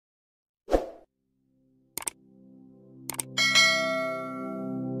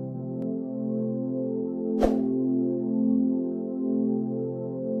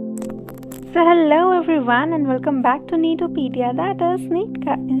So hello everyone and welcome back to Neetopedia, that is NEET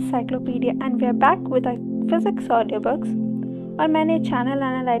का encyclopedia, and we are back with our physics audiobooks। और मैंने channel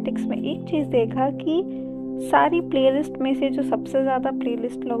analytics में एक चीज़ देखा कि सारी प्लेलिस्ट में से जो सबसे ज़्यादा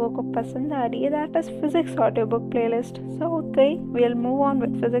प्लेलिस्ट लोगों को पसंद आ रही है that is physics audiobook playlist. So okay, we will move on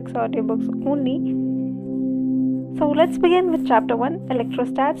with physics audiobooks only। So let's begin with chapter 1,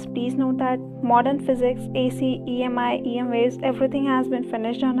 Electrostats. Please note that modern physics, AC, EMI, EM waves, everything has been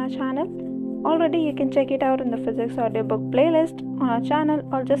finished on our channel. Already you can check it out in the physics audiobook playlist on our channel,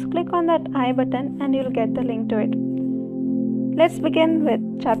 or just click on that I button and you'll get the link to it. Let's begin with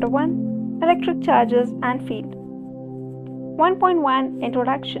chapter 1, Electric Charges and Field. 1.1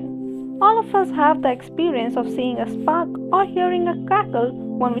 Introduction. All of us have the experience of seeing a spark or hearing a crackle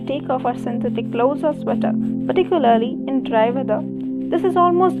when we take off our synthetic clothes or sweater, particularly in dry weather. This is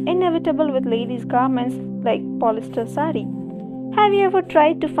almost inevitable with ladies' garments like polyester sari. Have you ever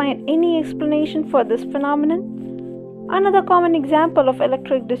tried to find any explanation for this phenomenon? Another common example of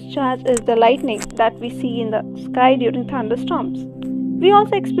electric discharge is the lightning that we see in the sky during thunderstorms. We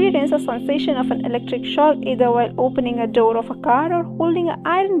also experience a sensation of an electric shock either while opening a door of a car or holding an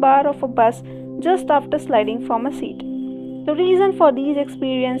iron bar of a bus just after sliding from a seat. The reason for these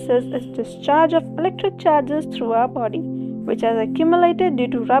experiences is discharge of electric charges through our body, which has accumulated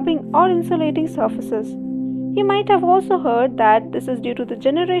due to rubbing or insulating surfaces. You might have also heard that this is due to the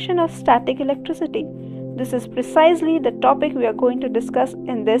generation of static electricity. This is precisely the topic we are going to discuss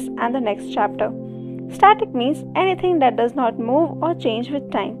in this and the next chapter. Static means anything that does not move or change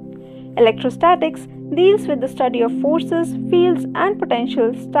with time. Electrostatics deals with the study of forces, fields, and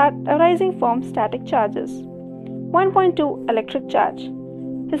potentials arising from static charges. 1.2 Electric charge.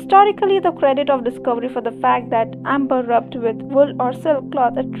 Historically, the credit of discovery for the fact that amber rubbed with wool or silk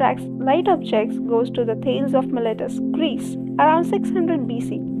cloth attracts light objects goes to the Thales of Miletus, Greece, around 600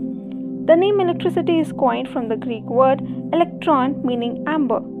 BC. The name electricity is coined from the Greek word electron, meaning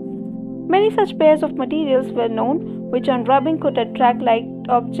amber. Many such pairs of materials were known, which on rubbing could attract light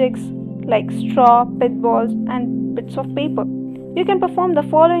objects like straw, pith balls, and bits of paper. You can perform the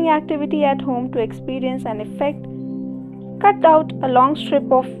following activity at home to experience an effect. Cut out a long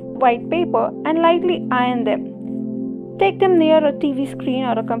strip of white paper and lightly iron them. Take them near a TV screen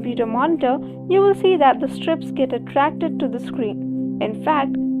or a computer monitor. You will see that the strips get attracted to the screen. In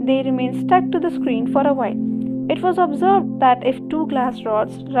fact, they remain stuck to the screen for a while. It was observed that if two glass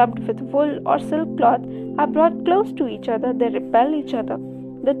rods rubbed with wool or silk cloth are brought close to each other, they repel each other.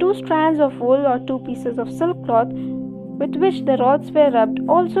 The two strands of wool or two pieces of silk cloth with which the rods were rubbed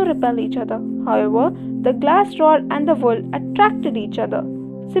also repel each other. However, the glass rod and the wool attracted each other.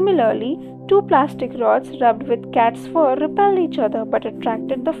 Similarly, two plastic rods rubbed with cat's fur repel each other but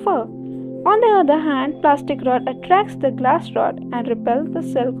attracted the fur. On the other hand, plastic rod attracts the glass rod and repels the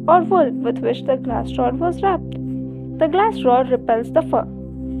silk or wool with which the glass rod was rubbed. The glass rod repels the fur.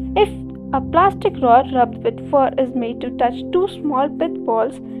 If a plastic rod rubbed with fur is made to touch two small pith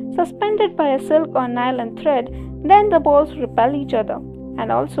balls suspended by a silk or nylon thread, then the balls repel each other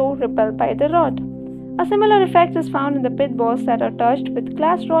and also repelled by the rod. A similar effect is found in the pith balls that are touched with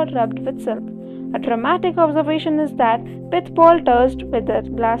glass rod rubbed with silk. A dramatic observation is that pith ball touched with the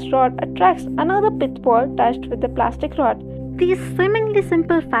glass rod attracts another pith ball touched with the plastic rod. These seemingly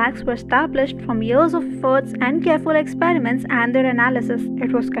simple facts were established from years of efforts and careful experiments and their analysis.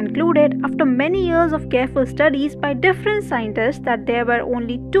 It was concluded after many years of careful studies by different scientists that there were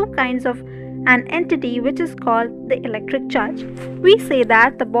only two kinds of an entity, which is called the electric charge. We say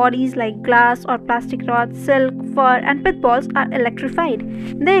that the bodies like glass or plastic rods, silk, fur, and pith balls are electrified.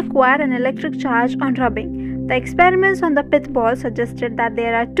 They acquire an electric charge on rubbing. The experiments on the pith ball suggested that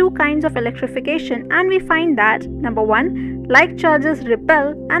there are two kinds of electrification, and we find that number 1, like charges repel,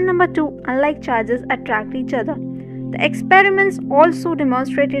 and number 2, unlike charges attract each other. The experiments also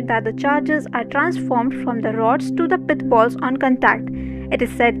demonstrated that the charges are transformed from the rods to the pith balls on contact. It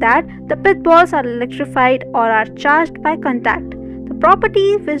is said that the pith balls are electrified or are charged by contact. The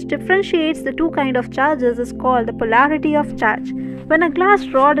property which differentiates the two kinds of charges is called the polarity of charge. When a glass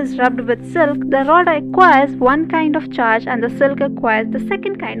rod is rubbed with silk, the rod acquires one kind of charge and the silk acquires the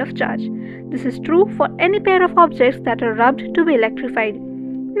second kind of charge. This is true for any pair of objects that are rubbed to be electrified.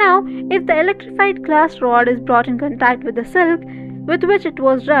 Now, if the electrified glass rod is brought in contact with the silk with which it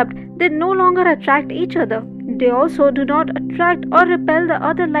was rubbed, they no longer attract each other. They also do not attract or repel the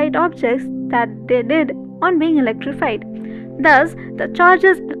other light objects that they did on being electrified. Thus, the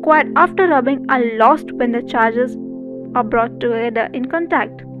charges acquired after rubbing are lost when the charges are brought together in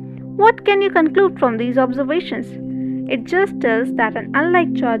contact. What can you conclude from these observations? It just tells that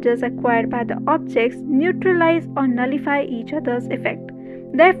unlike charges acquired by the objects neutralize or nullify each other's effect.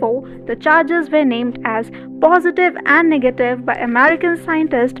 Therefore, the charges were named as positive and negative by American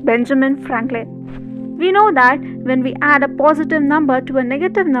scientist Benjamin Franklin. We know that when we add a positive number to a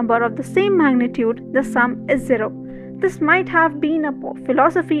negative number of the same magnitude, the sum is 0. This might have been a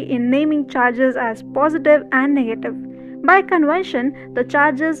philosophy in naming charges as positive and negative. By convention, the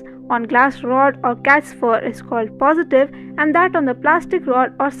charges on glass rod or cat's fur is called positive, and that on the plastic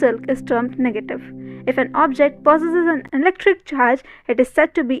rod or silk is termed negative. If an object possesses an electric charge, it is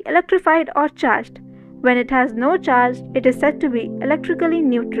said to be electrified or charged. When it has no charge, it is said to be electrically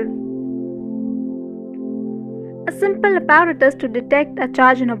neutral. A simple apparatus to detect a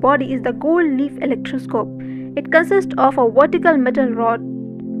charge in a body is the gold leaf electroscope. It consists of a vertical metal rod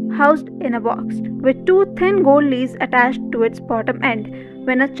housed in a box with two thin gold leaves attached to its bottom end.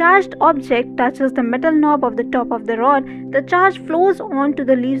 When a charged object touches the metal knob of the top of the rod, the charge flows on to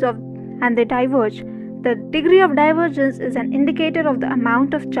the leaves and they diverge. The degree of divergence is an indicator of the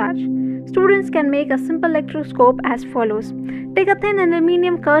amount of charge. Students can make a simple electroscope as follows. Take a thin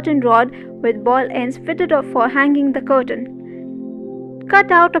aluminum curtain rod with ball ends fitted for hanging the curtain.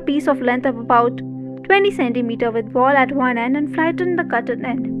 Cut out a piece of length of about 20 cm with ball at one end and flatten the curtain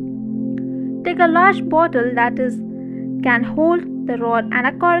end. Take a large bottle that can hold the rod and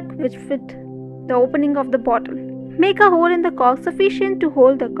a cork which fit the opening of the bottle. Make a hole in the cork sufficient to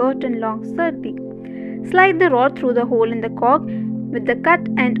hold the curtain long sturdy. Slide the rod through the hole in the cork with the cut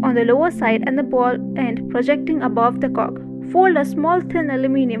end on the lower side and the ball end projecting above the cork. Fold a small thin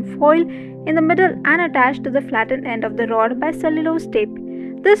aluminum foil in the middle and attach to the flattened end of the rod by cellulose tape.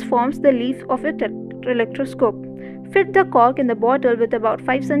 This forms the leaf of the electroscope. Fit the cork in the bottle with about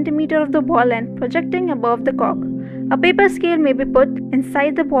 5 cm of the ball end projecting above the cork. A paper scale may be put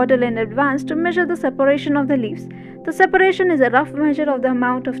inside the bottle in advance to measure the separation of the leaves. The separation is a rough measure of the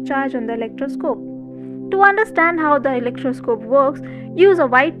amount of charge on the electroscope. To understand how the electroscope works, use a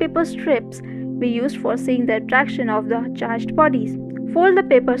white paper strips we used for seeing the attraction of the charged bodies. Fold the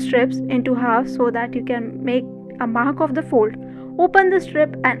paper strips into half so that you can make a mark of the fold. Open the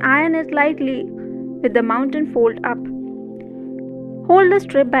strip and iron it lightly with the mountain fold up. Hold the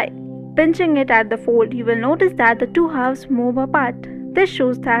strip by pinching it at the fold. You will notice that the two halves move apart. This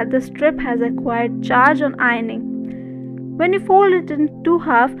shows that the strip has acquired charge on ironing. When you fold it in two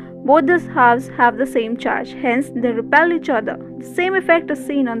halves, both the halves have the same charge, hence they repel each other. The same effect is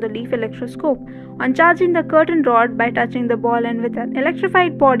seen on the leaf electroscope. On charging the curtain rod by touching the ball end with an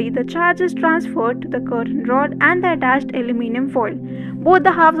electrified body, the charge is transferred to the curtain rod and the attached aluminum foil. Both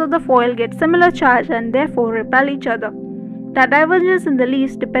the halves of the foil get similar charge and therefore repel each other. The divergence in the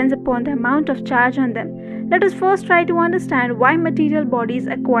leaves depends upon the amount of charge on them. Let us first try to understand why material bodies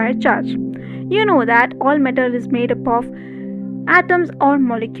acquire charge. You know that all matter is made up of atoms or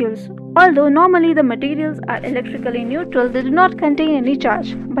molecules. Although normally the materials are electrically neutral, they do not contain any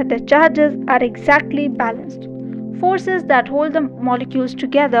charge, but the charges are exactly balanced. Forces that hold the molecules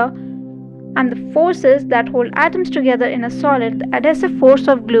together and the forces that hold atoms together in a solid, the adhesive force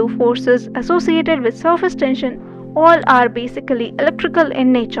of glue, forces associated with surface tension, all are basically electrical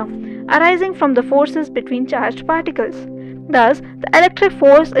in nature, arising from the forces between charged particles. Thus, the electric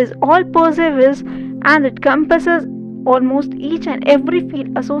force is all pervasive and it encompasses almost each and every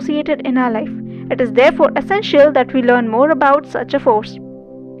field associated in our life. It is therefore essential that we learn more about such a force.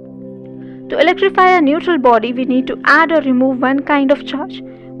 To electrify a neutral body, we need to add or remove one kind of charge.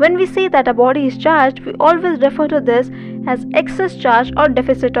 When we say that a body is charged, we always refer to this as excess charge or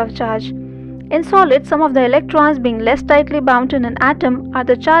deficit of charge. In solids, some of the electrons being less tightly bound in an atom are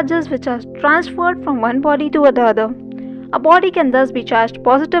the charges which are transferred from one body to the other. A body can thus be charged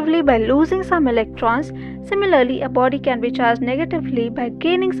positively by losing some electrons. Similarly, a body can be charged negatively by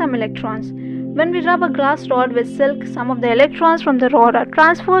gaining some electrons. When we rub a glass rod with silk, some of the electrons from the rod are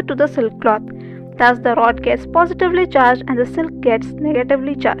transferred to the silk cloth. Thus, the rod gets positively charged and the silk gets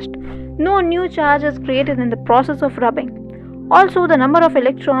negatively charged. No new charge is created in the process of rubbing. Also, the number of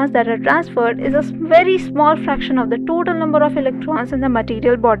electrons that are transferred is a very small fraction of the total number of electrons in the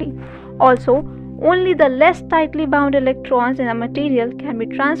material body. Also, only the less tightly bound electrons in a material can be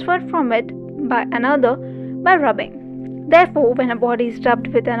transferred from it by another by rubbing. Therefore, when a body is rubbed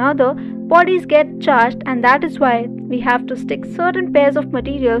with another, bodies get charged, and that is why we have to stick certain pairs of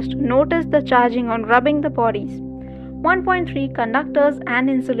materials to notice the charging on rubbing the bodies. 1.3 Conductors and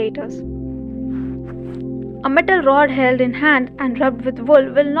Insulators. A metal rod held in hand and rubbed with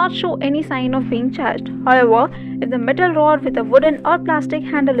wool will not show any sign of being charged. However, if the metal rod with a wooden or plastic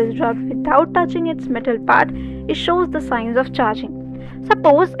handle is rubbed without touching its metal part, it shows the signs of charging.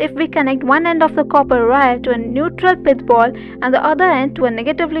 Suppose if we connect one end of the copper wire to a neutral pith ball and the other end to a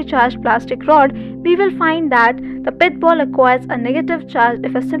negatively charged plastic rod, we will find that the pith ball acquires a negative charge.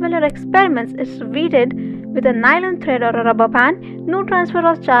 If a similar experiment is repeated with a nylon thread or a rubber band, no transfer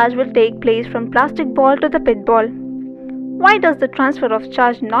of charge will take place from plastic ball to the pith ball. Why does the transfer of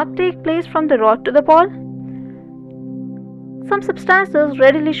charge not take place from the rod to the ball? Some substances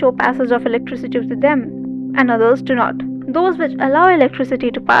readily show passage of electricity to them, and others do not. Those which allow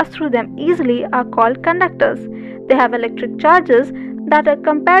electricity to pass through them easily are called conductors. They have electric charges that are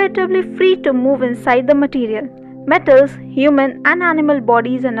comparatively free to move inside the material. Metals, human and animal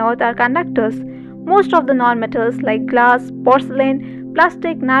bodies and earth are conductors. Most of the non-metals like glass, porcelain,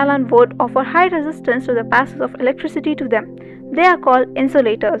 plastic, nylon, wood offer high resistance to the passage of electricity to them. They are called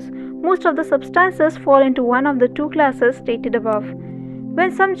insulators. Most of the substances fall into one of the two classes stated above. When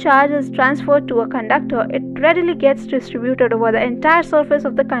some charge is transferred to a conductor, it readily gets distributed over the entire surface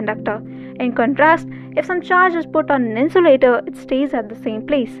of the conductor. In contrast, if some charge is put on an insulator, it stays at the same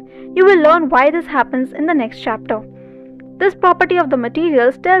place. You will learn why this happens in the next chapter. This property of the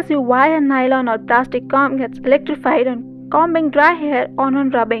materials tells you why a nylon or plastic comb gets electrified on combing dry hair or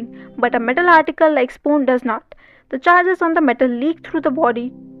on rubbing, but a metal article like spoon does not. The charges on the metal leak through the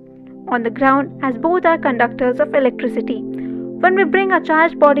body on the ground as both are conductors of electricity. When we bring a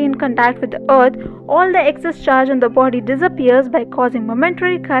charged body in contact with the earth, all the excess charge on the body disappears by causing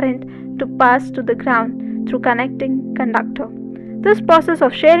momentary current to pass to the ground through connecting conductor. This process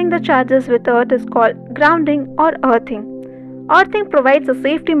of sharing the charges with earth is called grounding or earthing. Earthing provides a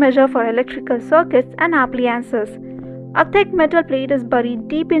safety measure for electrical circuits and appliances. A thick metal plate is buried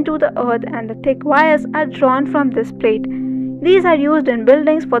deep into the earth and the thick wires are drawn from this plate. These are used in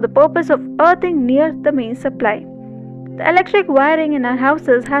buildings for the purpose of earthing near the main supply. The electric wiring in our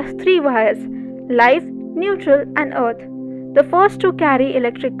houses has three wires: live, neutral and earth. The first two carry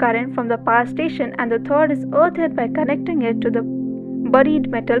electric current from the power station and the third is earthed by connecting it to the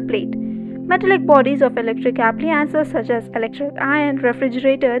buried metal plate. Metallic bodies of electric appliances such as electric iron,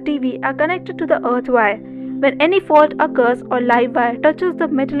 refrigerator, TV are connected to the earth wire. When any fault occurs or live wire touches the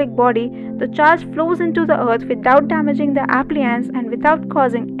metallic body, the charge flows into the earth without damaging the appliance and without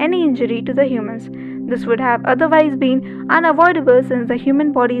causing any injury to the humans. This would have otherwise been unavoidable since the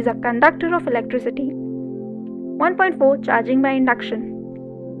human body is a conductor of electricity. 1.4 Charging by induction.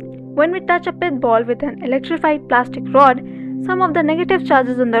 When we touch a pith ball with an electrified plastic rod, some of the negative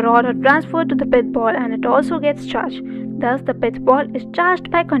charges on the rod are transferred to the pith ball and it also gets charged. Thus, the pith ball is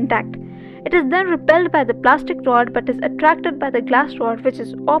charged by contact. It is then repelled by the plastic rod but is attracted by the glass rod, which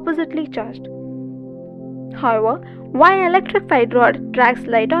is oppositely charged. However, why an electrified rod attracts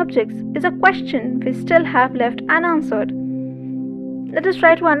light objects is a question we still have left unanswered. Let us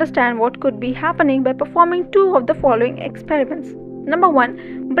try to understand what could be happening by performing two of the following experiments. Number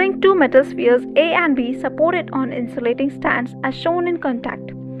 1. Bring two metal spheres A and B supported on insulating stands as shown in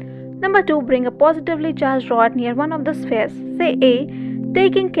contact. Number 2. Bring a positively charged rod near one of the spheres, say A,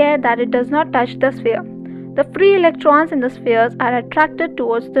 taking care that it does not touch the sphere. The free electrons in the spheres are attracted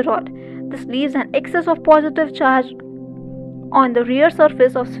towards the rod. This leaves an excess of positive charge on the rear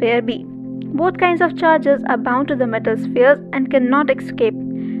surface of sphere B. Both kinds of charges are bound to the metal spheres and cannot escape.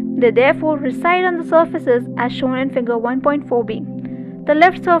 They therefore reside on the surfaces as shown in figure 1.4b. The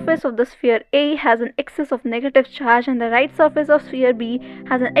left surface of the sphere A has an excess of negative charge and the right surface of sphere B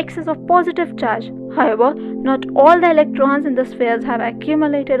has an excess of positive charge. However, not all the electrons in the spheres have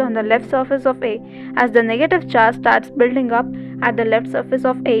accumulated on the left surface of A. As the negative charge starts building up at the left surface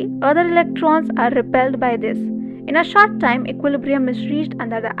of A, other electrons are repelled by this. In a short time, equilibrium is reached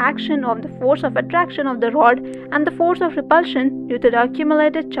under the action of the force of attraction of the rod and the force of repulsion due to the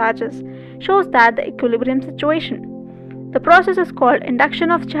accumulated charges. Shows that the equilibrium situation. The process is called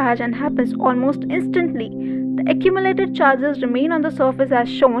induction of charge and happens almost instantly. The accumulated charges remain on the surface as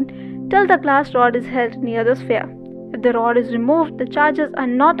shown till the glass rod is held near the sphere. If the rod is removed, the charges are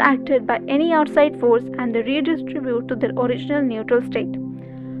not acted by any outside force and they redistribute to their original neutral state.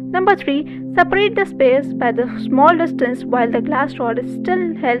 Number 3. Separate the spheres by the small distance while the glass rod is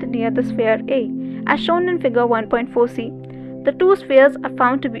still held near the sphere A, as shown in figure 1.4c. The two spheres are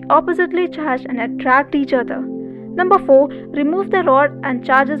found to be oppositely charged and attract each other. Number 4. Remove the rod and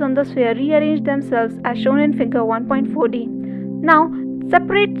charges on the sphere rearrange themselves as shown in figure 1.4d. Now,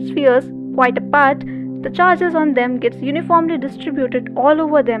 separate spheres quite apart. The charges on them gets uniformly distributed all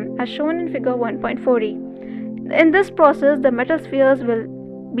over them as shown in figure 1.4e. In this process, the metal spheres will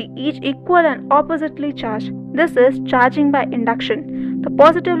be each equal and oppositely charged. This is charging by induction. The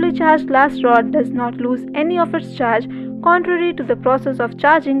positively charged glass rod does not lose any of its charge, contrary to the process of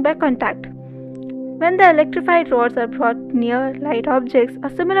charging by contact. When the electrified rods are brought near light objects,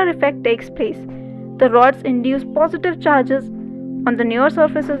 a similar effect takes place. The rods induce positive charges on the near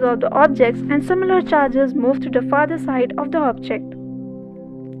surfaces of the objects, and similar charges move to the farther side of the object.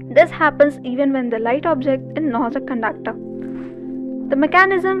 This happens even when the light object is not a conductor. The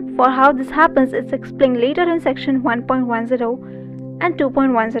mechanism for how this happens is explained later in section 1.10 and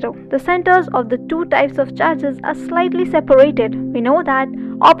 2.10. The centers of the two types of charges are slightly separated. We know that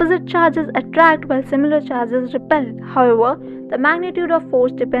opposite charges attract while similar charges repel. However, the magnitude of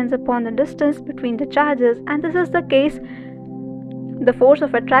force depends upon the distance between the charges, and this is the case. The force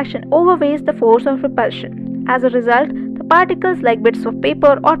of attraction overweighs the force of repulsion. As a result, the particles like bits of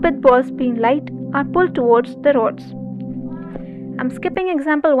paper or pith balls being light are pulled towards the rods. I'm skipping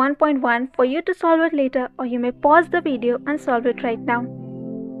example 1.1 for you to solve it later, or you may pause the video and solve it right now.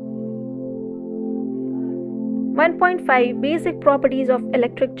 1.5 Basic properties of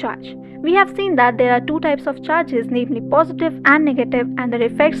electric charge. We have seen that there are two types of charges, namely positive and negative, and their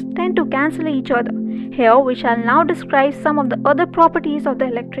effects tend to cancel each other. Here we shall now describe some of the other properties of the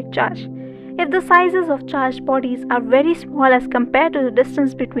electric charge. If the sizes of charged bodies are very small as compared to the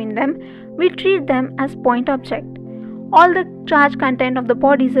distance between them, we treat them as point object. All the charge content of the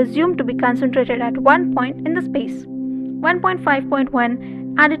body is assumed to be concentrated at one point in the space.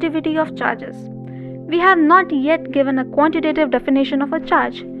 1.5.1 Additivity of charges. We have not yet given a quantitative definition of a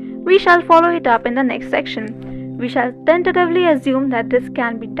charge. We shall follow it up in the next section. We shall tentatively assume that this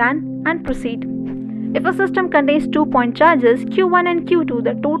can be done and proceed. If a system contains 2-point charges Q1 and Q2,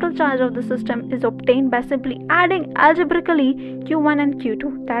 the total charge of the system is obtained by simply adding algebraically Q1 and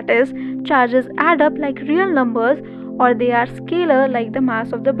Q2. That is, charges add up like real numbers, or they are scalar like the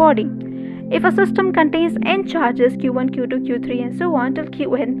mass of the body. If a system contains n charges Q1, Q2, Q3 and so on till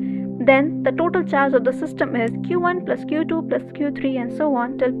Qn, then the total charge of the system is Q1 plus Q2 plus Q3 and so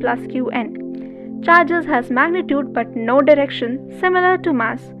on till plus Qn. Charges has magnitude but no direction, similar to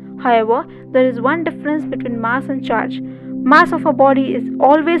mass. However, there is one difference between mass and charge. Mass of a body is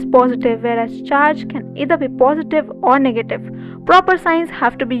always positive, whereas charge can either be positive or negative. Proper signs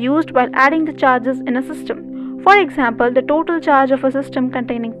have to be used while adding the charges in a system. For example, the total charge of a system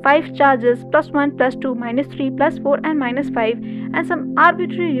containing 5 charges plus 1 plus 2 minus 3 plus 4 and minus 5 and some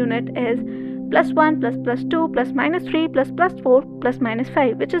arbitrary unit is plus 1 plus 2 plus minus 3 plus 4 plus minus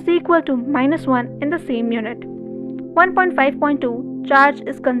 5, which is equal to minus 1 in the same unit. 1.5.2 Charge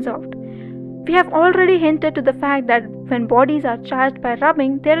is conserved. We have already hinted to the fact that when bodies are charged by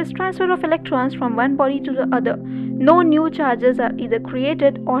rubbing, there is transfer of electrons from one body to the other. No new charges are either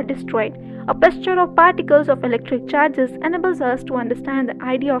created or destroyed. A picture of particles of electric charges enables us to understand the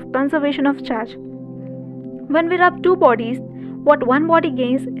idea of conservation of charge. When we rub two bodies, what one body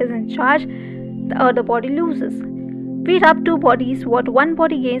gains is in charge, the other body loses. We rub two bodies, what one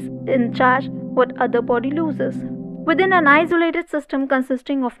body gains in charge, what other body loses. Within an isolated system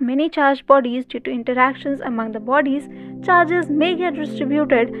consisting of many charged bodies, due to interactions among the bodies, charges may get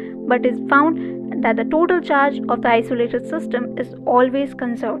distributed, but it is found that the total charge of the isolated system is always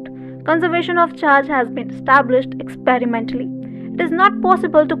conserved. Conservation of charge has been established experimentally. It is not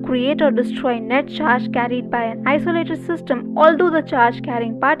possible to create or destroy net charge carried by an isolated system, although the charge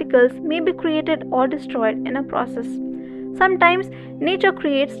carrying particles may be created or destroyed in a process. Sometimes nature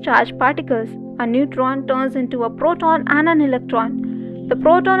creates charged particles. A neutron turns into a proton and an electron. The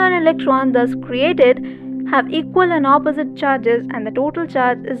proton and electron thus created have equal and opposite charges, and the total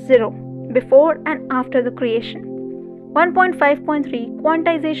charge is 0 before and after the creation. 1.5.3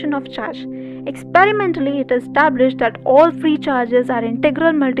 Quantization of charge. Experimentally, it is established that all free charges are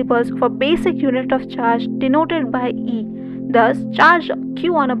integral multiples of a basic unit of charge denoted by E. Thus, charge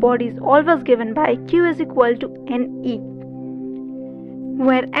Q on a body is always given by Q is equal to NE,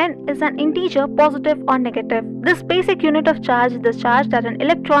 where n is an integer, positive or negative. This basic unit of charge is the charge that an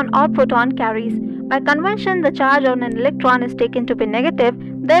electron or proton carries. By convention, the charge on an electron is taken to be negative.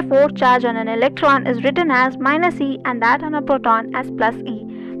 Therefore, charge on an electron is written as minus E and that on a proton as plus E.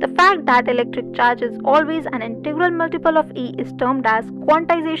 The fact that electric charge is always an integral multiple of E is termed as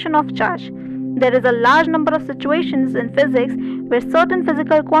quantization of charge. There is a large number of situations in physics where certain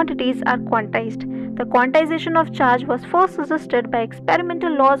physical quantities are quantized. The quantization of charge was first suggested by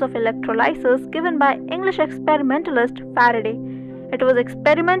experimental laws of electrolysis given by English experimentalist Faraday. It was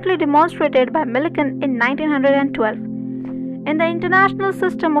experimentally demonstrated by Millikan in 1912. In the International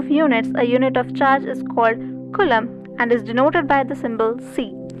System of Units, a unit of charge is called coulomb and is denoted by the symbol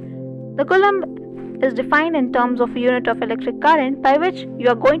C. The coulomb is defined in terms of a unit of electric current, by which you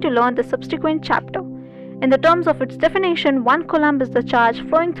are going to learn the subsequent chapter. In the terms of its definition, 1 coulomb is the charge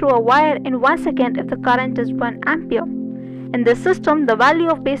flowing through a wire in 1 second if the current is 1 ampere. In this system, the value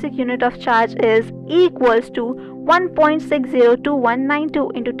of basic unit of charge is E equals to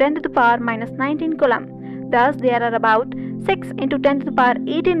 1.602192 into 10 to the power minus 19 coulomb. Thus, there are about 6 into 10 to the power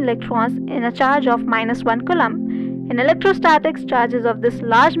 18 electrons in a charge of minus 1 coulomb. In electrostatics, charges of this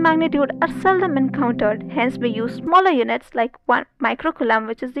large magnitude are seldom encountered. Hence, we use smaller units like 1 microcoulomb,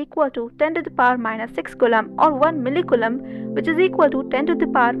 which is equal to 10 to the power minus 6 coulomb, or 1 millicoulomb, which is equal to 10 to the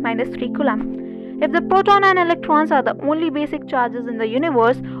power minus 3 coulomb. If the proton and electrons are the only basic charges in the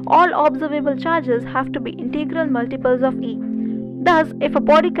universe, all observable charges have to be integral multiples of E. Thus, if a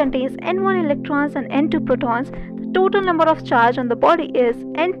body contains n1 electrons and n2 protons, the total number of charge on the body is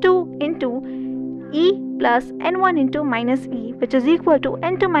n2 into E plus n1 into minus E, which is equal to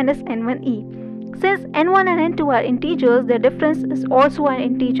n2 minus n1E. Since n1 and n2 are integers, their difference is also an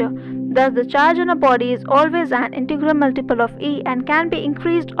integer. Thus, the charge on a body is always an integral multiple of E and can be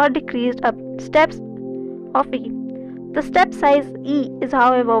increased or decreased up steps of E. The step size E is,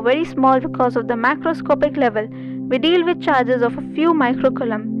 however, very small because of the macroscopic level. We deal with charges of a few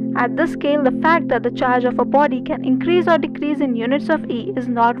microcoulomb. At this scale, the fact that the charge of a body can increase or decrease in units of E is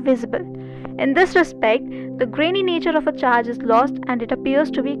not visible. In this respect, the grainy nature of a charge is lost and it appears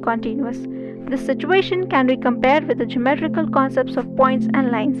to be continuous. This situation can be compared with the geometrical concepts of points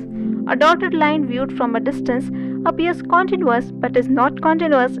and lines. A dotted line viewed from a distance appears continuous but is not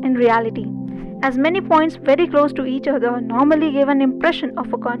continuous in reality. As many points very close to each other normally give an impression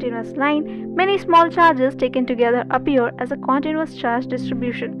of a continuous line, many small charges taken together appear as a continuous charge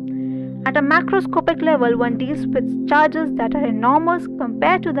distribution. At a macroscopic level, one deals with charges that are enormous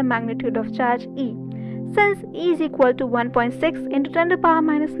compared to the magnitude of charge E. Since E is equal to 1.6 into 10 to the power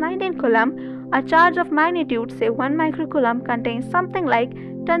minus 19 coulomb, a charge of magnitude, say 1 microcoulomb, contains something like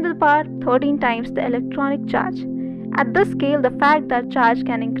 10 to the power 13 times the electronic charge. At this scale, the fact that charge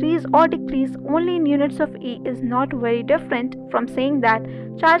can increase or decrease only in units of E is not very different from saying that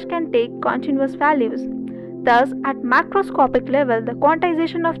charge can take continuous values. Thus, at macroscopic level, the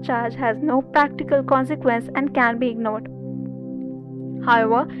quantization of charge has no practical consequence and can be ignored.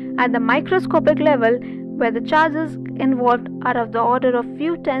 However, at the microscopic level, where the charges involved are of the order of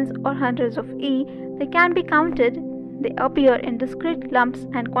few tens or hundreds of E, they can be counted, they appear in discrete lumps,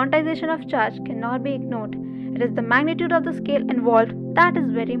 and quantization of charge cannot be ignored. It is the magnitude of the scale involved that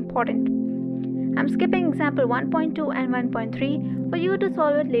is very important. I'm skipping example 1.2 and 1.3 for you to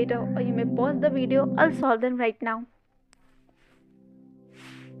solve it later, or you may pause the video. I'll solve them right now.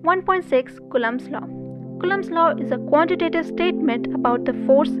 1.6 Coulomb's law. Coulomb's law is a quantitative statement about the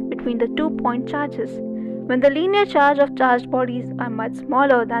force between the 2 point charges. When the linear charge of charged bodies are much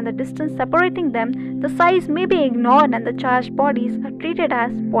smaller than the distance separating them, the size may be ignored and the charged bodies are treated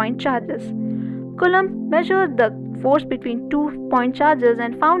as point charges. Coulomb measured the force between 2 point charges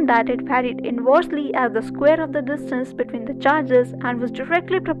and found that it varied inversely as the square of the distance between the charges and was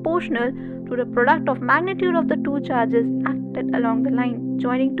directly proportional to the product of magnitude of the two charges acted along the line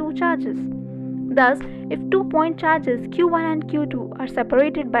joining two charges. Thus, if 2 point charges Q1 and Q2 are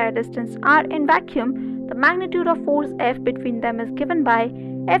separated by a distance r in vacuum, the magnitude of force F between them is given by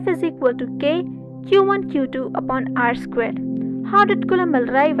F is equal to K Q1 Q2 upon r squared. How did Coulomb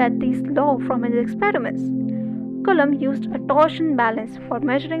arrive at this law from his experiments? Coulomb used a torsion balance for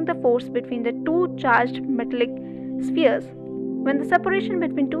measuring the force between the two charged metallic spheres. When the separation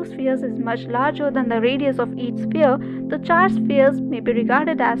between two spheres is much larger than the radius of each sphere, the charged spheres may be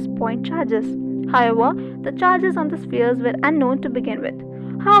regarded as point charges. However, the charges on the spheres were unknown to begin with.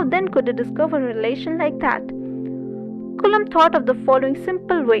 How then could he discover a relation like that? Coulomb thought of the following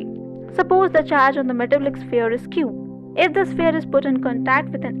simple way. Suppose the charge on the metallic sphere is Q. If the sphere is put in contact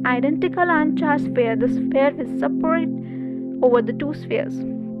with an identical uncharged sphere, the sphere will separate over the two spheres.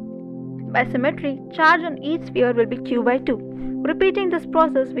 By symmetry, charge on each sphere will be Q by 2. Repeating this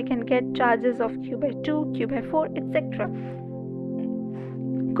process, we can get charges of Q by 2, Q by 4, etc.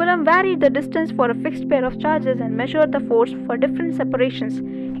 Coulomb varied the distance for a fixed pair of charges and measured the force for different separations.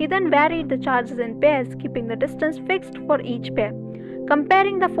 He then varied the charges in pairs, keeping the distance fixed for each pair.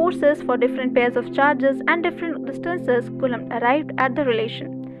 Comparing the forces for different pairs of charges and different distances, Coulomb arrived at the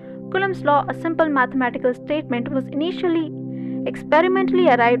relation. Coulomb's law, a simple mathematical statement, was initially experimentally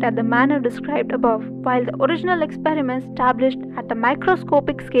arrived at the manner described above. While the original experiment established at a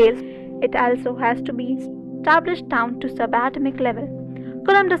microscopic scale, it also has to be established down to subatomic level.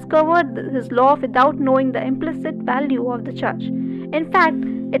 Coulomb discovered his law without knowing the implicit value of the charge. In fact,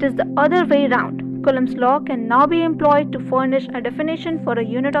 it is the other way round. Coulomb's law can now be employed to furnish a definition for a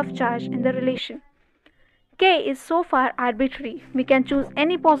unit of charge in the relation. K is so far arbitrary. We can choose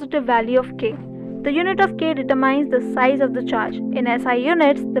any positive value of K. The unit of K determines the size of the charge. In SI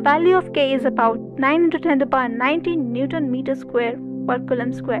units, the value of K is about 9 × 10⁻90 Newton meter square per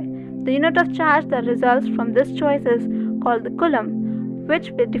coulomb square. The unit of charge that results from this choice is called the coulomb,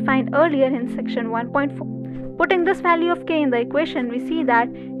 which we defined earlier in section 1.4. Putting this value of K in the equation, we see that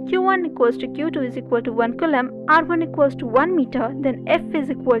Q1 equals to Q2 is equal to 1 coulomb, R1 equals to 1 meter, then F is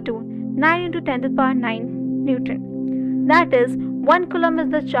equal to 9 × 10⁻9 Newton. That is, 1 coulomb is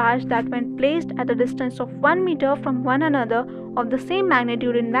the charge that when placed at a distance of 1 meter from one another of the same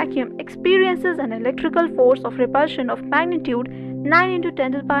magnitude in vacuum experiences an electrical force of repulsion of magnitude 9 ×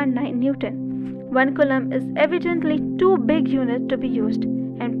 10⁻9 Newton. 1 coulomb is evidently too big unit to be used.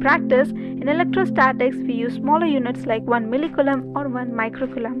 In practice, in electrostatics, we use smaller units like 1 millicoulomb or 1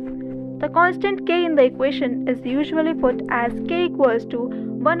 microcoulomb. The constant K in the equation is usually put as K equals to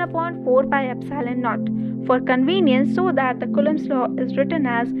 1/4πε0 for convenience, so that the Coulomb's law is written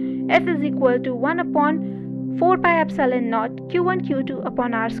as F is equal to 1/4πε0 Q1 Q2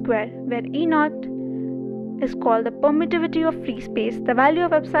 upon R square, where E0 is called the permittivity of free space. The value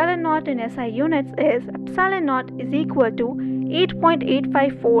of epsilon0 in SI units is epsilon0 is equal to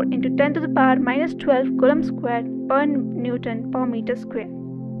 8.854 × 10⁻⁻12 coulomb square per Newton per meter square.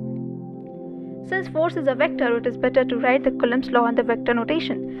 Since force is a vector, it is better to write the Coulomb's law in the vector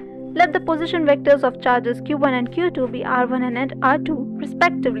notation. Let the position vectors of charges Q1 and Q2 be R1 and R2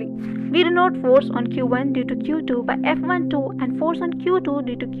 respectively. We denote force on Q1 due to Q2 by F12 and force on Q2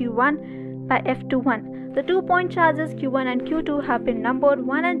 due to Q1 by F21. The 2-point charges Q1 and Q2 have been numbered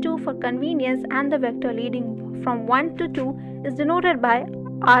 1 and 2 for convenience, and the vector leading from 1 to 2 is denoted by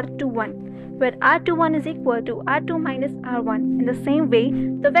R21, where R21 is equal to R2 minus R1. In the same way,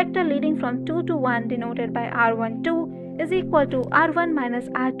 the vector leading from 2 to 1 denoted by R12 is equal to R1 minus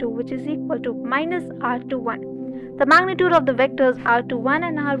R2, which is equal to minus R21. The magnitude of the vectors R21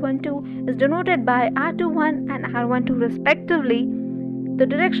 and R12 is denoted by R21 and R12 respectively. The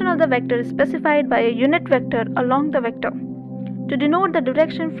direction of the vector is specified by a unit vector along the vector. To denote the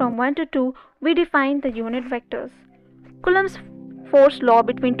direction from 1 to 2, we define the unit vectors. Coulomb's force law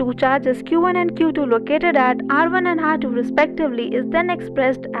between two charges Q1 and Q2 located at R1 and R2 respectively is then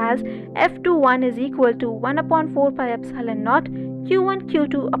expressed as F21 is equal to 1/4πε0 Q1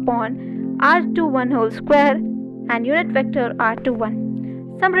 Q2 upon R21 whole square and unit vector R21.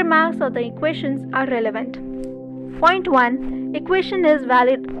 Some remarks of the equations are relevant. Point 1. Equation is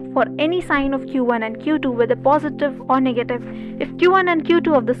valid for any sign of Q1 and Q2 whether positive or negative. If Q1 and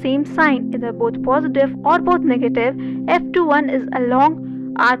Q2 of the same sign, either both positive or both negative, F21 is along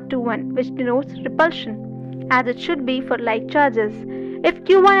R21, which denotes repulsion, as it should be for like charges. If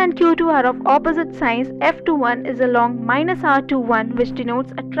Q1 and Q2 are of opposite signs, F21 is along minus R21, which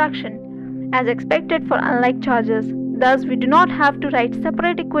denotes attraction, as expected for unlike charges. Thus, we do not have to write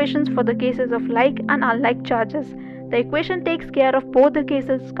separate equations for the cases of like and unlike charges. The equation takes care of both the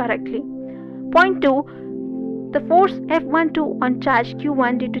cases correctly. Point 2. The force F12 on charge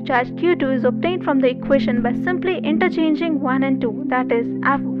Q1 due to charge Q2 is obtained from the equation by simply interchanging 1 and 2. That is,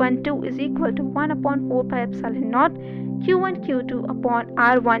 F12 is equal to 1/4πε0 Q1 Q2 upon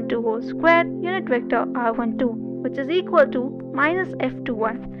R12 whole square unit vector R12, which is equal to minus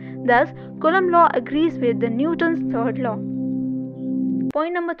F21. Thus, Coulomb's law agrees with the Newton's third law.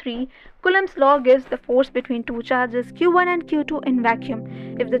 Point number 3. Coulomb's law gives the force between two charges Q1 and Q2 in vacuum.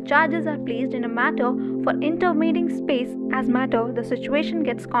 If the charges are placed in a matter for intermediate space as matter, the situation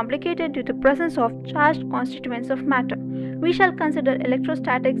gets complicated due to the presence of charged constituents of matter. We shall consider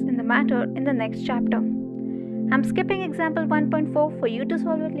electrostatics in the matter in the next chapter. I'm skipping example 1.4 for you to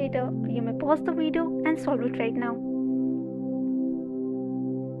solve it later. You may pause the video and solve it right now.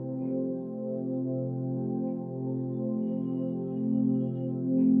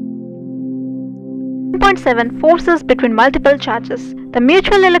 1.7 Forces between multiple charges. The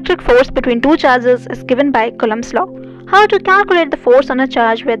mutual electric force between two charges is given by Coulomb's law. How to calculate the force on a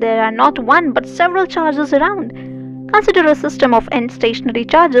charge where there are not one but several charges around? Consider a system of n stationary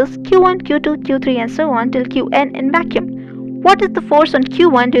charges Q1, Q2, Q3 and so on till Qn in vacuum. What is the force on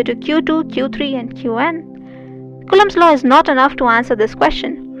Q1 due to Q2, Q3 and Qn? Coulomb's law is not enough to answer this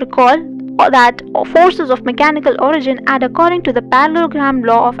question. Recall that forces of mechanical origin add according to the parallelogram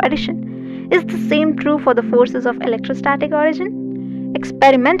law of addition. Is the same true for the forces of electrostatic origin?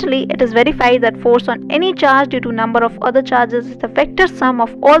 Experimentally, it is verified that force on any charge due to number of other charges is the vector sum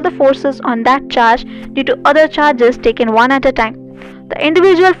of all the forces on that charge due to other charges taken one at a time. The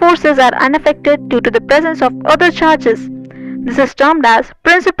individual forces are unaffected due to the presence of other charges. This is termed as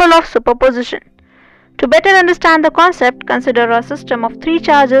principle of superposition. To better understand the concept, consider a system of three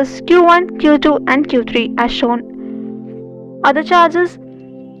charges Q1, Q2 and Q3 as shown. Other charges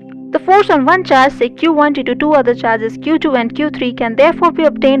The force on one charge, say Q1, due to two other charges Q2 and Q3, can therefore be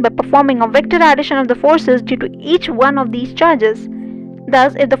obtained by performing a vector addition of the forces due to each one of these charges.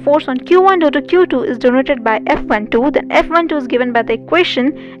 Thus, if the force on Q1 due to Q2 is denoted by F12, then F12 is given by the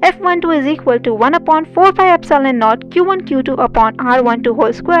equation F12 is equal to 1 upon 4 pi epsilon naught Q1 Q2 upon R12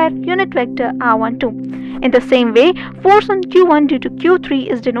 whole square unit vector R12. In the same way, force on Q1 due to Q3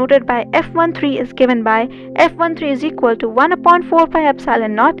 is denoted by F13 is given by F13 is equal to 1 upon 4 pi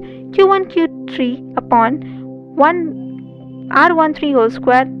epsilon naught Q1 Q3 upon 1 R13 whole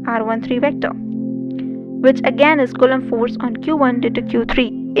square R13 vector, which again is Coulomb force on Q1 due to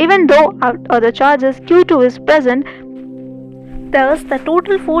Q3, even though our other charges Q2 is present. Thus, the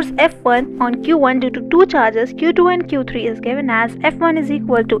total force F1 on Q1 due to two charges Q2 and Q3 is given as F1 is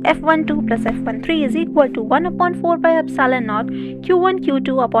equal to F12 plus F13 is equal to 1 upon 4 pi epsilon naught Q1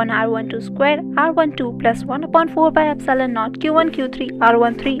 Q2 upon R12 square R12 plus 1 upon 4 pi epsilon naught Q1 Q3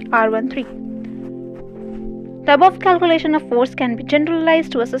 R13 R13. The above calculation of force can be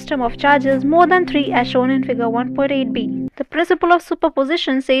generalized to a system of charges more than 3 as shown in figure 1.8b. The principle of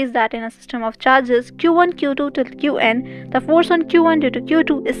superposition says that in a system of charges Q1, Q2 till Qn, the force on Q1 due to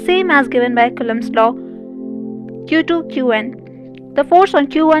Q2 is same as given by Coulomb's law Q2, Qn. The force on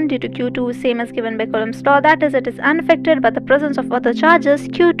Q1 due to Q2 is same as given by Coulomb's law, that is, it is unaffected by the presence of other charges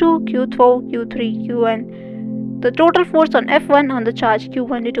Q2, Q4, Q3, Qn. The total force on F1 on the charge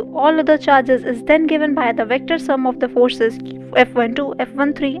Q1 due to all other charges is then given by the vector sum of the forces F12,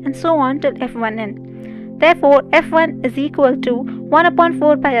 F13 and so on till F1n. Therefore, F1 is equal to 1 upon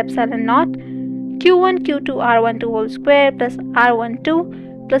 4 pi epsilon naught Q1 Q2 R12 whole square plus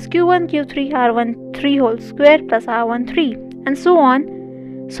R12 plus Q1 Q3 R13 whole square plus R13 and so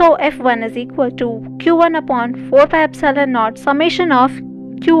on. So F1 is equal to Q1 upon 4 pi epsilon naught summation of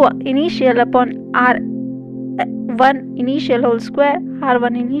Q initial upon R1 initial whole square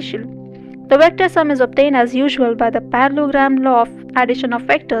R1 initial. The vector sum is obtained as usual by the parallelogram law of addition of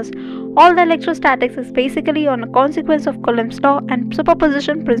vectors. All the electrostatics is basically on a consequence of Coulomb's law and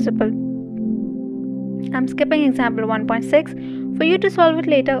superposition principle. I'm skipping example 1.6 for you to solve it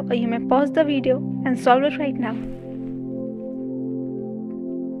later, or you may pause the video and solve it right now.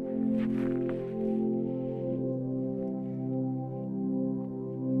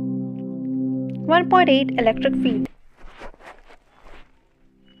 Electric field.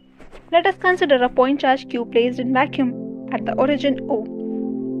 Let us consider a point charge Q placed in vacuum at the origin O.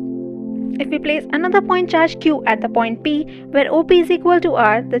 If we place another point charge Q at the point P, where OP is equal to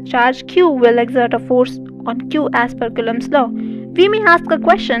R, the charge Q will exert a force on Q as per Coulomb's law. We may ask a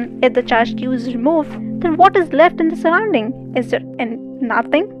question: if the charge Q is removed, then what is left in the surrounding? Is there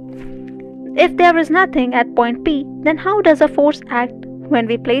nothing? If there is nothing at point P, then how does a force act when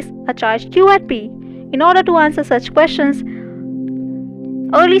we place a charge Q at P? In order to answer such questions,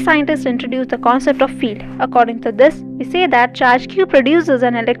 early scientists introduced the concept of field. According to this, we say that charge Q produces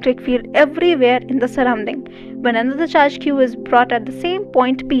an electric field everywhere in the surrounding. When another charge Q is brought at the same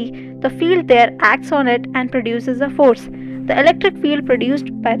point P, the field there acts on it and produces a force. The electric field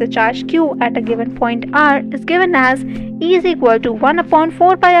produced by the charge Q at a given point R is given as E is equal to 1 upon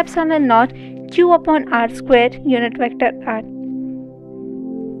 4 pi epsilon naught Q upon R squared unit vector R,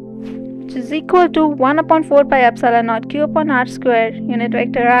 which is equal to 1 upon 4 pi epsilon naught Q upon R squared unit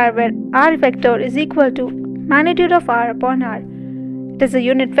vector R, where R vector is equal to magnitude of R upon R. It is a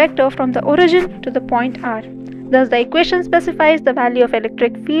unit vector from the origin to the point R. Thus, the equation specifies the value of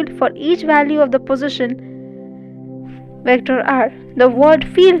electric field for each value of the position vector R. The word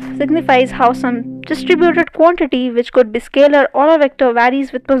field signifies how some distributed quantity, which could be scalar or a vector,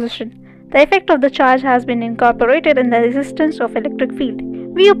 varies with position. The effect of the charge has been incorporated in the resistance of electric field.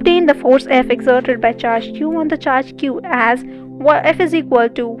 We obtain the force F exerted by charge Q on the charge Q as F is equal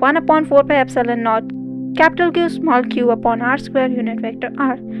to 1 upon 4 pi epsilon naught capital Q small q upon R square unit vector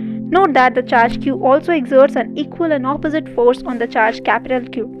R. Note that the charge Q also exerts an equal and opposite force on the charge capital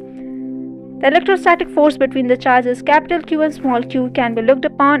Q. The electrostatic force between the charges capital Q and small q can be looked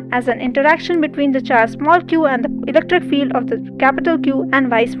upon as an interaction between the charge small q and the electric field of the capital Q and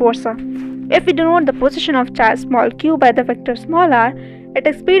vice versa. If we denote the position of charge small q by the vector small r, it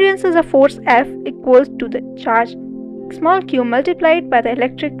experiences a force F equals to the charge small q multiplied by the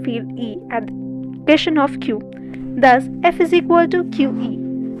electric field E at the location of Q. Thus, F is equal to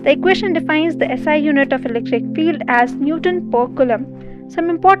QE. The equation defines the SI unit of electric field as Newton per Coulomb. Some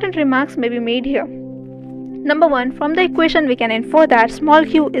important remarks may be made here. Number 1. From the equation we can infer that small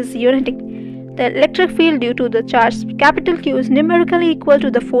q is unity. The electric field due to the charge capital Q is numerically equal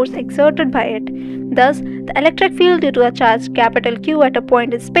to the force exerted by it. Thus, the electric field due to a charge capital Q at a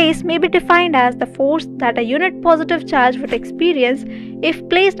point in space may be defined as the force that a unit positive charge would experience if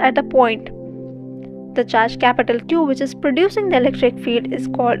placed at a point. The charge capital Q which is producing the electric field is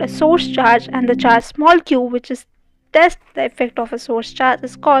called a source charge, and the charge small q which is test the effect of a source charge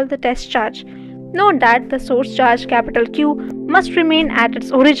is called the test charge. Note that the source charge capital Q must remain at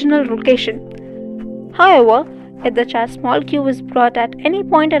its original location. However, if the charge small q is brought at any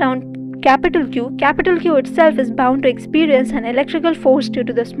point around capital Q itself is bound to experience an electrical force due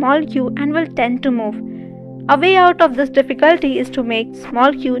to the small q and will tend to move. A way out of this difficulty is to make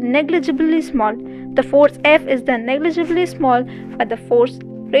small q negligibly small. The force F is then negligibly small, but the force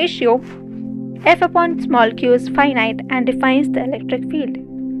ratio F upon small q is finite and defines the electric field.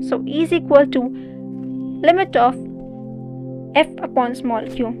 So E is equal to limit of F upon small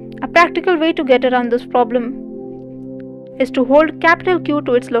q. A practical way to get around this problem is to hold capital Q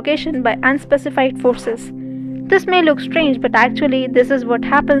to its location by unspecified forces. This may look strange, but actually this is what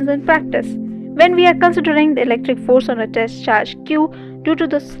happens in practice. When we are considering the electric force on a test charge Q, due to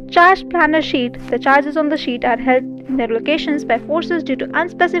the charged planar sheet, the charges on the sheet are held in their locations by forces due to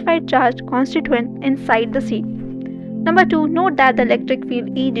unspecified charge constituent inside the sheet. Number 2, note that the electric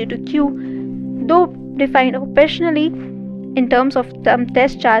field E due to Q, though defined operationally in terms of the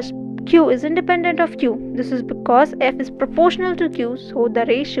test charge, Q is independent of Q. This is because F is proportional to Q, so the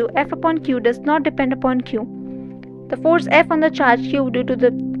ratio F upon Q does not depend upon Q. The force F on the charge Q due to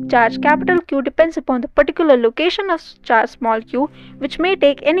the charge capital Q depends upon the particular location of charge small q, which may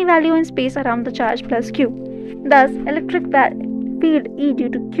take any value in space around the charge plus Q. Thus, electric field E due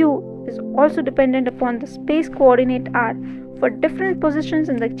to Q is also dependent upon the space coordinate r. For different positions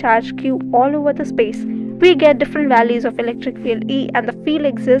in the charge Q all over the space, we get different values of electric field E, and the field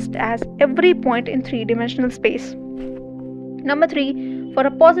exists as every point in three-dimensional space. Number 3, for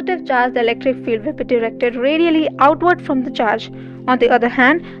a positive charge, the electric field will be directed radially outward from the charge. On the other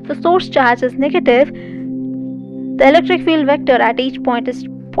hand, the source charge is negative. The electric field vector at each point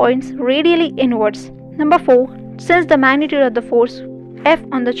points radially inwards. Number 4, since the magnitude of the force F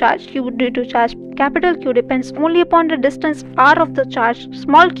on the charge Q due to charge capital Q depends only upon the distance r of the charge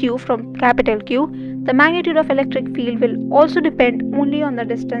small q from capital Q, the magnitude of electric field will also depend only on the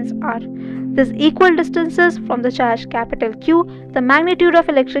distance r. These equal distances from the charge capital Q, the magnitude of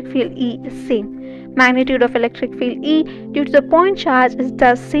electric field E is same. Magnitude of electric field E due to the point charge is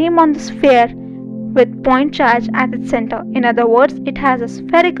thus same on the sphere with point charge at its center. In other words, it has a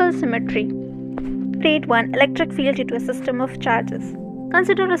spherical symmetry. State 1, electric field due to a system of charges.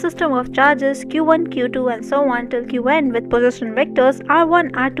 Consider a system of charges q1, q2 and so on till qn with position vectors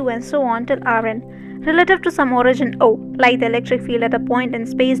r1, r2 and so on till rn relative to some origin O, like the electric field at a point in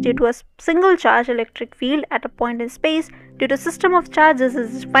space due to a single charge electric field at a point in space due to system of charges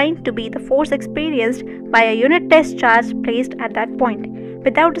is defined to be the force experienced by a unit test charge placed at that point.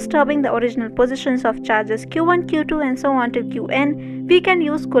 Without disturbing the original positions of charges q1, q2 and so on till qn, we can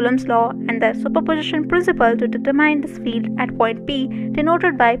use Coulomb's law and the superposition principle to determine this field at point P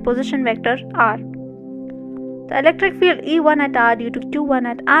denoted by position vector r. The electric field E1 at r due to q1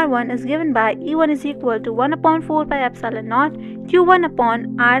 at r1 is given by E1 is equal to 1 upon 4 pi epsilon naught q1 upon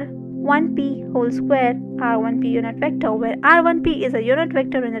r1p whole square r1p unit vector, where r1p is a unit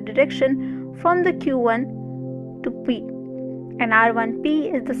vector in the direction from the q1 to p, and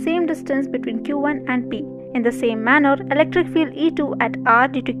r1p is the same distance between q1 and p. In the same manner, electric field E2 at r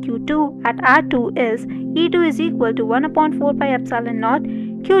due to q2 at r2 is E2 is equal to 1 upon 4 pi epsilon naught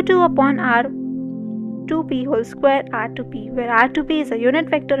q2 upon r2p whole square r2p, where r2p is a unit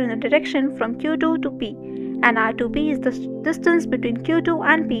vector in the direction from q2 to p, and r2p is the distance between q2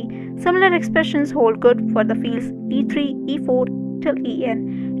 and p. Similar expressions hold good for the fields E3, E4 till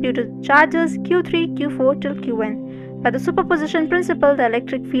En due to charges q3, q4 till qn. By the superposition principle, the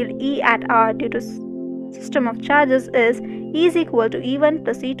electric field E at r due to system of charges is E is equal to E1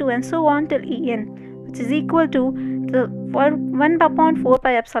 plus E2 and so on till En, which is equal to the 1 upon 4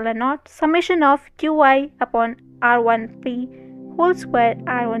 pi epsilon naught summation of qi upon r1p whole square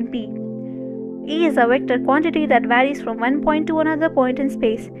r1p. E is a vector quantity that varies from one point to another point in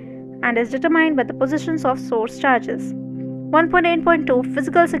space and is determined by the positions of source charges. 1.8.2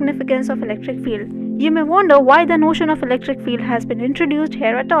 Physical significance of electric field. You may wonder why the notion of electric field has been introduced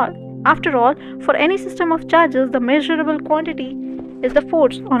here at all. After all, for any system of charges, the measurable quantity is the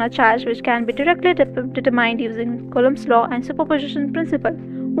force on a charge, which can be directly determined using Coulomb's law and superposition principle.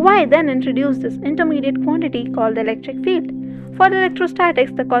 Why then introduce this intermediate quantity called the electric field? For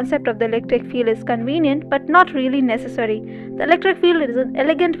electrostatics, the concept of the electric field is convenient but not really necessary. The electric field is an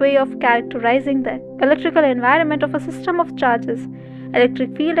elegant way of characterizing the electrical environment of a system of charges.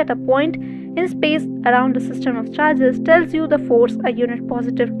 Electric field at a point in space around a system of charges tells you the force a unit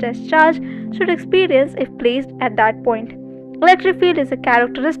positive test charge should experience if placed at that point. Electric field is a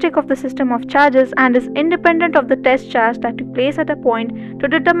characteristic of the system of charges and is independent of the test charge that you place at a point to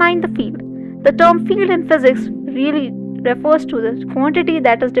determine the field. The term field in physics really refers to the quantity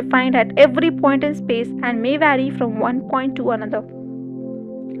that is defined at every point in space and may vary from one point to another.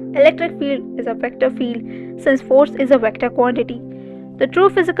 Electric field is a vector field since force is a vector quantity. The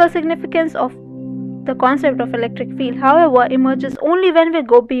true physical significance of the concept of electric field, however, emerges only when we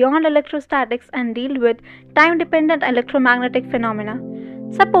go beyond electrostatics and deal with time-dependent electromagnetic phenomena.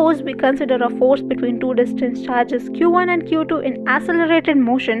 Suppose we consider a force between two distant charges Q1 and Q2 in accelerated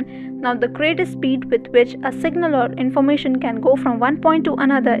motion. Now the greatest speed with which a signal or information can go from one point to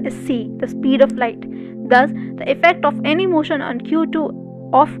another is c, the speed of light. Thus, the effect of any motion on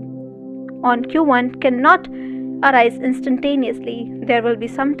Q2 on Q1 cannot arise instantaneously. There will be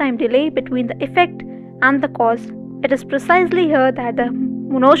some time delay between the effect and the cause. It is precisely here that the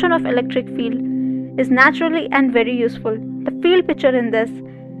notion of electric field is naturally and very useful. The field picture in this: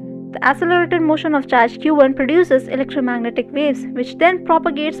 the accelerated motion of charge Q1 produces electromagnetic waves which then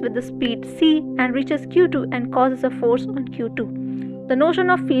propagates with the speed c and reaches Q2 and causes a force on Q2. The notion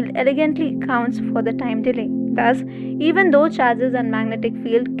of field elegantly accounts for the time delay. Thus, even though charges and magnetic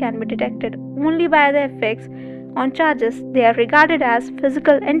field can be detected only by their effects on charges, they are regarded as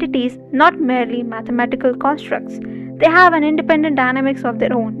physical entities, not merely mathematical constructs. They have an independent dynamics of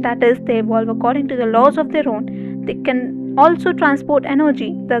their own, that is, they evolve according to the laws of their own. They can also transport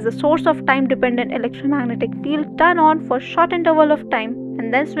energy. Thus, the source of time-dependent electromagnetic field turned on for a short interval of time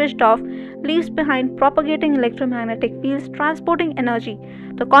and then switched off leaves behind propagating electromagnetic fields transporting energy.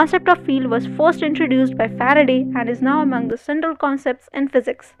 The concept of field was first introduced by Faraday and is now among the central concepts in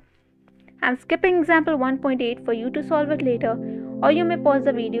physics. I'm skipping example 1.8 for you to solve it later, or you may pause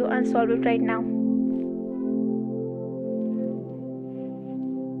the video and solve it right now.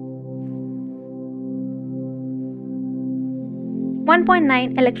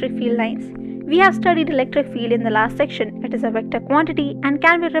 1.9 Electric field lines. We have studied electric field in the last section. It is a vector quantity and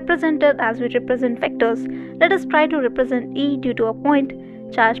can be represented as we represent vectors. Let us try to represent E due to a point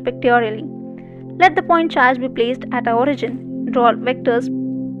charge pictorially. Let the point charge be placed at our origin. Draw vectors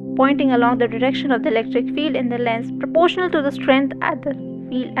pointing along the direction of the electric field in the lens proportional to the strength at the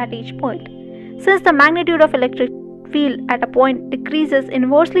field at each point. Since the magnitude of electric field at a point decreases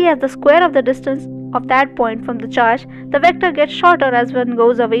inversely as the square of the distance of that point from the charge, the vector gets shorter as one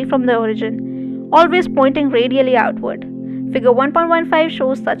goes away from the origin, always pointing radially outward. Figure 1.15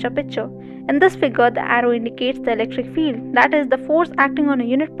 shows such a picture. In this figure, the arrow indicates the electric field, that is, the force acting on a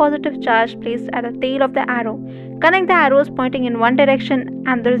unit positive charge placed at the tail of the arrow. Connect the arrows pointing in one direction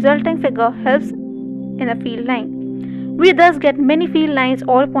and the resulting figure helps in a field line. We thus get many field lines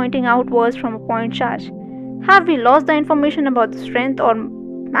all pointing outwards from a point charge. Have we lost the information about the strength or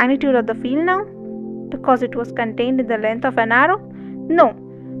magnitude of the field now, because it was contained in the length of an arrow? No.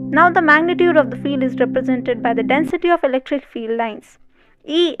 Now the magnitude of the field is represented by the density of electric field lines.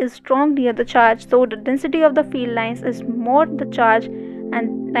 E is strong near the charge, so the density of the field lines is more the charge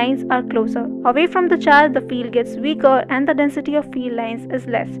and lines are closer. Away from the charge, the field gets weaker and the density of field lines is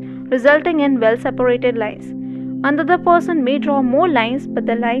less, resulting in well-separated lines. Another person may draw more lines, but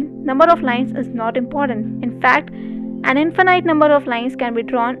the number of lines is not important. In fact, an infinite number of lines can be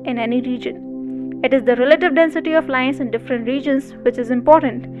drawn in any region. It is the relative density of lines in different regions which is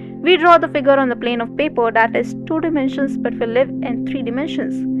important. We draw the figure on the plane of paper, that is 2 dimensions, but we live in 3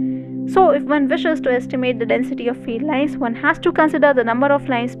 dimensions. So if one wishes to estimate the density of field lines, one has to consider the number of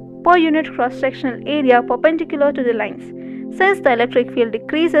lines per unit cross-sectional area perpendicular to the lines. Since the electric field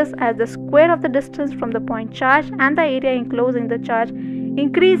decreases as the square of the distance from the point charge and the area enclosing the charge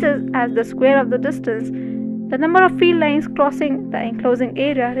increases as the square of the distance, the number of field lines crossing the enclosing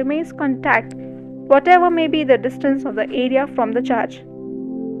area remains constant, whatever may be the distance of the area from the charge.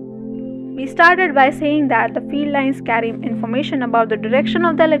 We started by saying that the field lines carry information about the direction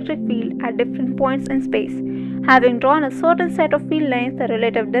of the electric field at different points in space. Having drawn a certain set of field lines, the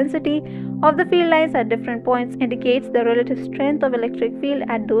relative density of the field lines at different points indicates the relative strength of electric field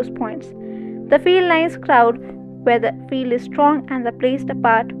at those points. The field lines crowd where the field is strong and are placed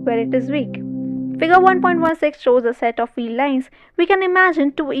apart where it is weak. Figure 1.16 shows a set of field lines. We can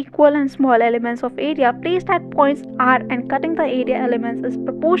imagine two equal and small elements of area placed at points R, and cutting the area elements is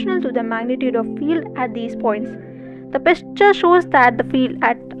proportional to the magnitude of field at these points. The picture shows that the field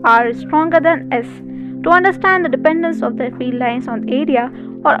at R is stronger than S. To understand the dependence of the field lines on the area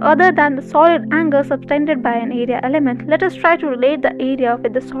or other than the solid angle subtended by an area element, let us try to relate the area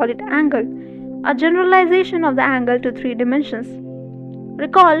with the solid angle, a generalization of the angle to 3 dimensions.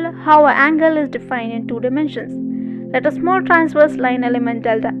 Recall how an angle is defined in 2 dimensions. Let a small transverse line element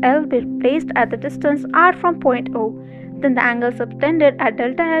delta L be placed at the distance r from point O. Then the angle subtended at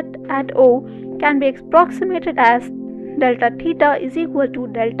delta at O can be approximated as delta theta is equal to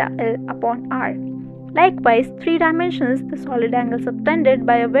delta L upon r. Likewise, 3 dimensions, the solid angle subtended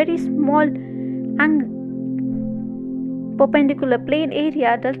by a very small perpendicular plane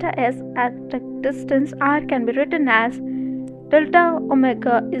area delta S at the distance r can be written as delta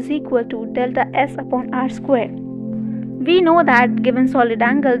omega is equal to delta S upon r square. We know that given solid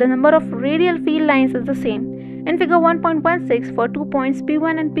angle, the number of radial field lines is the same. In figure 1.16, for 2 points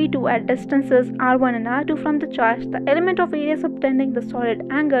P1 and P2 at distances r1 and r2 from the charge, the element of area subtending the solid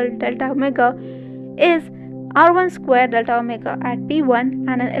angle delta omega is r1 square delta omega at P1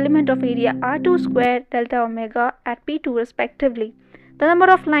 and an element of area r2 square delta omega at P2 respectively. The number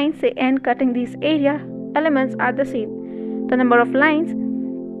of lines, say n, cutting these area elements are the same. The number of lines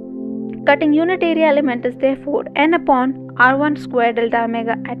cutting unit area element is therefore n upon r1 square delta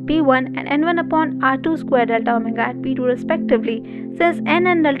omega at P1 and n1 upon r2 square delta omega at P2 respectively. Since n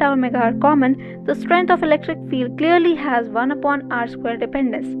and delta omega are common, the strength of electric field clearly has 1 upon r square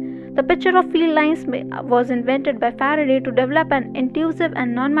dependence. The picture of field lines was invented by Faraday to develop an intuitive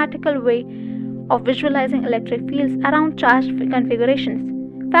and non-mathematical way of visualizing electric fields around charged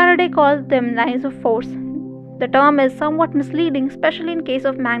configurations. Faraday called them lines of force. The term is somewhat misleading, especially in case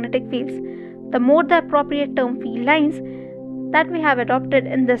of magnetic fields. The more the appropriate term field lines that we have adopted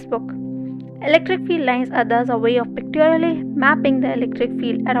in this book. Electric field lines are thus a way of pictorially mapping the electric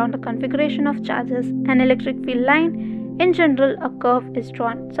field around a configuration of charges. An electric field line, in general, a curve is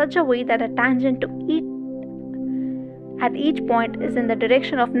drawn such a way that a tangent at each point is in the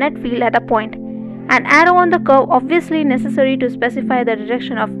direction of net field at a point. An arrow on the curve obviously necessary to specify the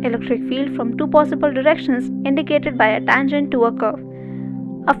direction of electric field from 2 possible directions indicated by a tangent to a curve.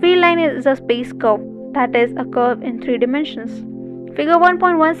 A field line is a space curve, that is, a curve in 3 dimensions. Figure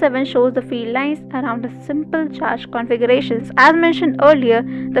 1.17 shows the field lines around a simple charge configurations. As mentioned earlier,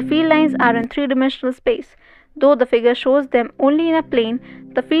 the field lines are in 3-dimensional space. Though the figure shows them only in a plane,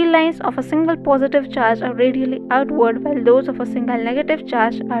 the field lines of a single positive charge are radially outward while those of a single negative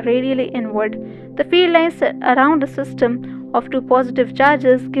charge are radially inward. The field lines around a system of 2 positive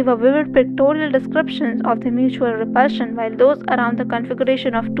charges give a vivid pictorial description of the mutual repulsion, while those around the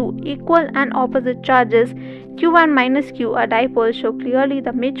configuration of 2 equal and opposite charges q1 minus q, a dipole, show clearly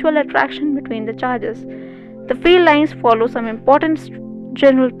the mutual attraction between the charges. The field lines follow some important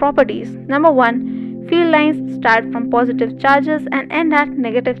general properties. Number 1. Field lines start from positive charges and end at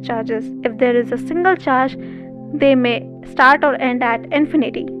negative charges. If there is a single charge, they may start or end at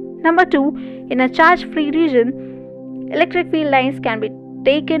infinity. Number 2. In a charge-free region, electric field lines can be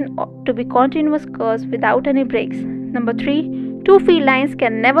taken to be continuous curves without any breaks. Number 3. 2 field lines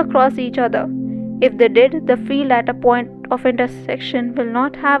can never cross each other. If they did, the field at a point of intersection will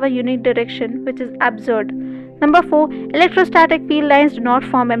not have a unique direction, which is absurd. Number 4. Electrostatic field lines do not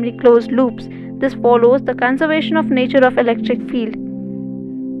form any closed loops. This follows the conservation of nature of electric field.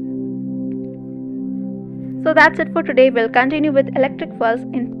 So that's it for today. We'll continue with electric pulse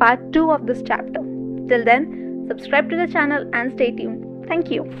in part 2 of this chapter. Till then, subscribe to the channel and stay tuned.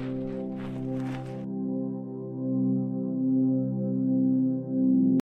 Thank you.